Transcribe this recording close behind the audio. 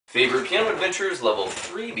Faber Piano Adventures, Level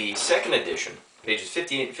 3B, 2nd edition. Pages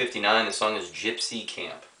 58 and 59, the song is Gypsy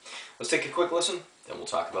Camp. Let's take a quick listen, then we'll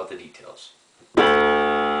talk about the details.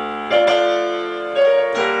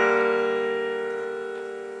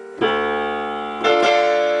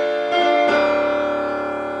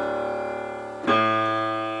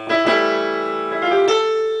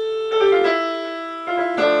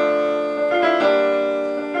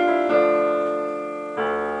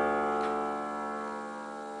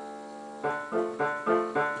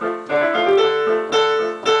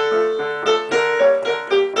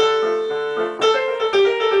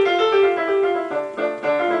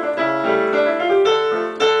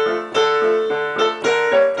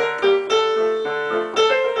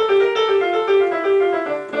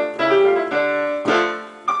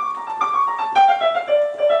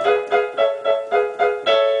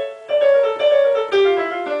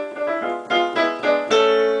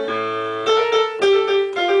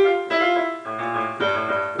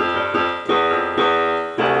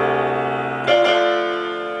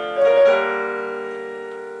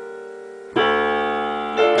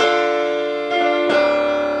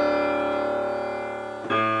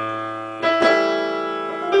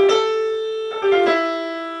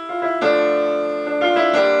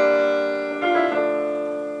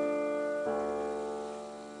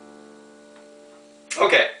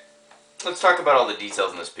 Okay, let's talk about all the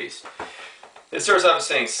details in this piece. It starts off as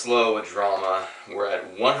saying slow, a drama. We're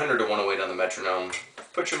at 100 to 108 on the metronome.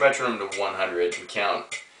 Put your metronome to 100 and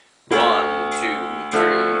count 1, 2,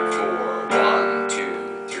 3, 4, 1,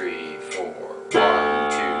 2, 3, 4, 1,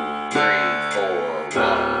 2, 3, 4,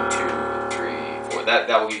 1, 2, 3, 4.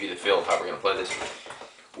 That will give you the feel of how we're going to play this.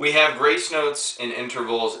 We have grace notes in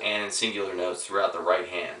intervals and in singular notes throughout the right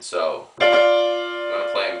hand. So I'm going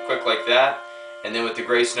to play them quick like that. And then with the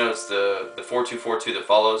grace notes, the 4-2-4-2 that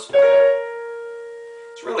follows,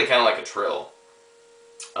 it's really kind of like a trill.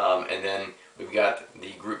 And then we've got the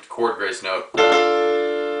grouped chord grace note,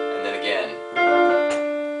 and then again.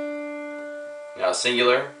 Now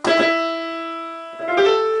singular.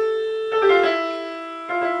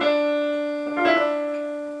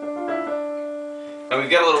 And we've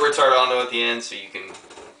got a little ritardo at the end, so you can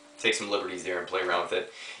take some liberties there and play around with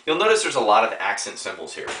it. You'll notice there's a lot of accent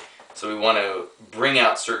symbols here. So we want to bring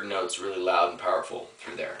out certain notes really loud and powerful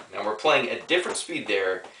through there. Now we're playing at different speed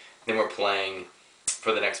there than we're playing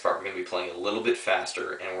for the next part. We're going to be playing a little bit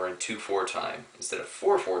faster, and we're in 2/4 time instead of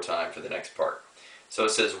 4/4 time for the next part. So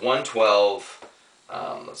it says 112.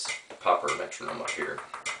 Let's pop our metronome up here.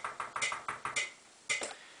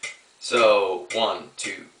 So 1,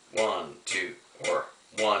 2, 1, 2, or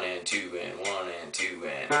 1 and 2 and 1 and 2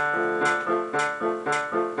 and.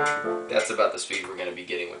 That's about the speed we're going to be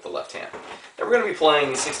getting with the left hand. Now we're going to be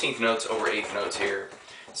playing 16th notes over 8th notes here.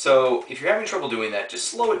 So if you're having trouble doing that, just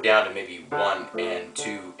slow it down to maybe 1 and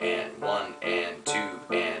 2 and 1 and 2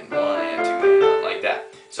 and 1 and 2 and like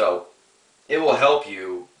that. So it will help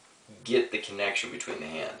you get the connection between the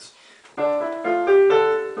hands.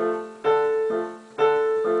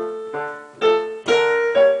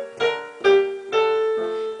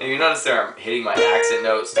 And you notice there I'm hitting my accent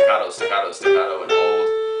notes, staccato, staccato, staccato, and hold.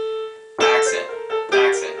 Accent,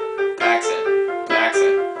 accent, accent,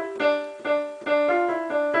 accent.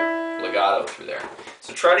 Legato through there.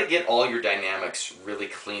 So try to get all your dynamics really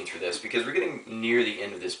clean through this, because we're getting near the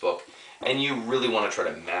end of this book and you really want to try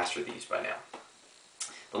to master these by now.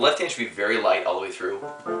 The left hand should be very light all the way through.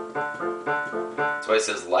 That's why it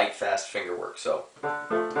says light, fast finger work. So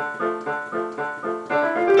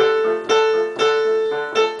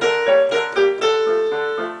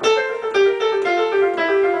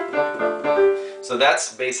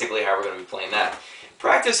that's basically how we're going to be playing that.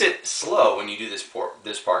 Practice it slow when you do this part.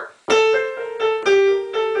 And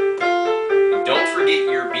don't forget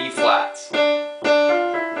your B flats.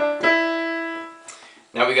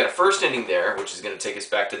 Now we got a first ending there, which is going to take us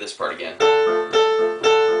back to this part again.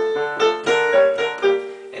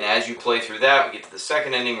 And as you play through that, we get to the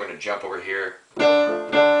second ending. We're going to jump over here.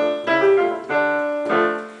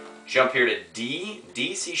 Jump here to D,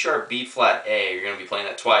 D, C sharp, B flat, A. You're going to be playing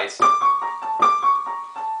that twice.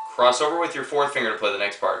 Cross over with your fourth finger to play the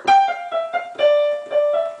next part.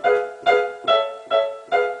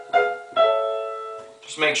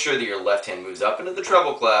 Just make sure that your left hand moves up into the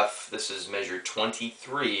treble clef. This is measure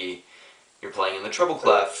 23. You're playing in the treble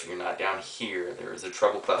clef. You're not down here. There is a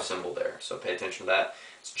treble clef symbol there. So pay attention to that.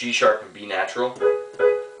 It's G sharp and B natural.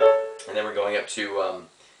 And then we're going up to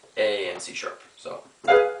A and C sharp. So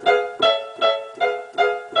now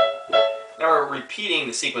we're repeating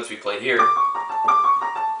the sequence we played here.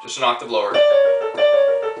 Just an octave lower.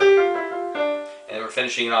 And then we're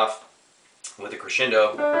finishing it off with a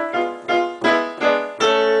crescendo,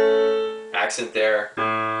 accent there,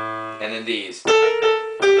 and then these.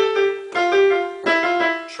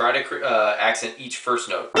 Try to accent each first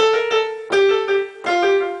note.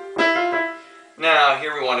 Now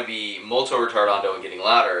here we want to be molto ritardando and getting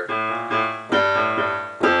louder.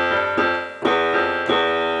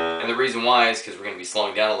 And the reason why is because we're going to be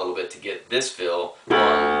slowing down a little bit to get this fill.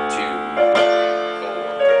 1, 2, 4.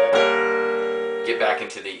 Get back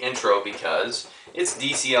into the intro because it's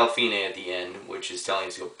DCL fine at the end, which is telling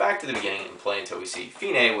us to go back to the beginning and play until we see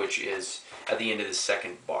fine, which is at the end of the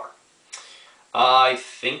second bar. I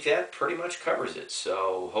think that pretty much covers it.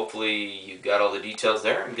 So hopefully you got all the details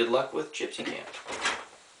there, and good luck with Gypsy Camp.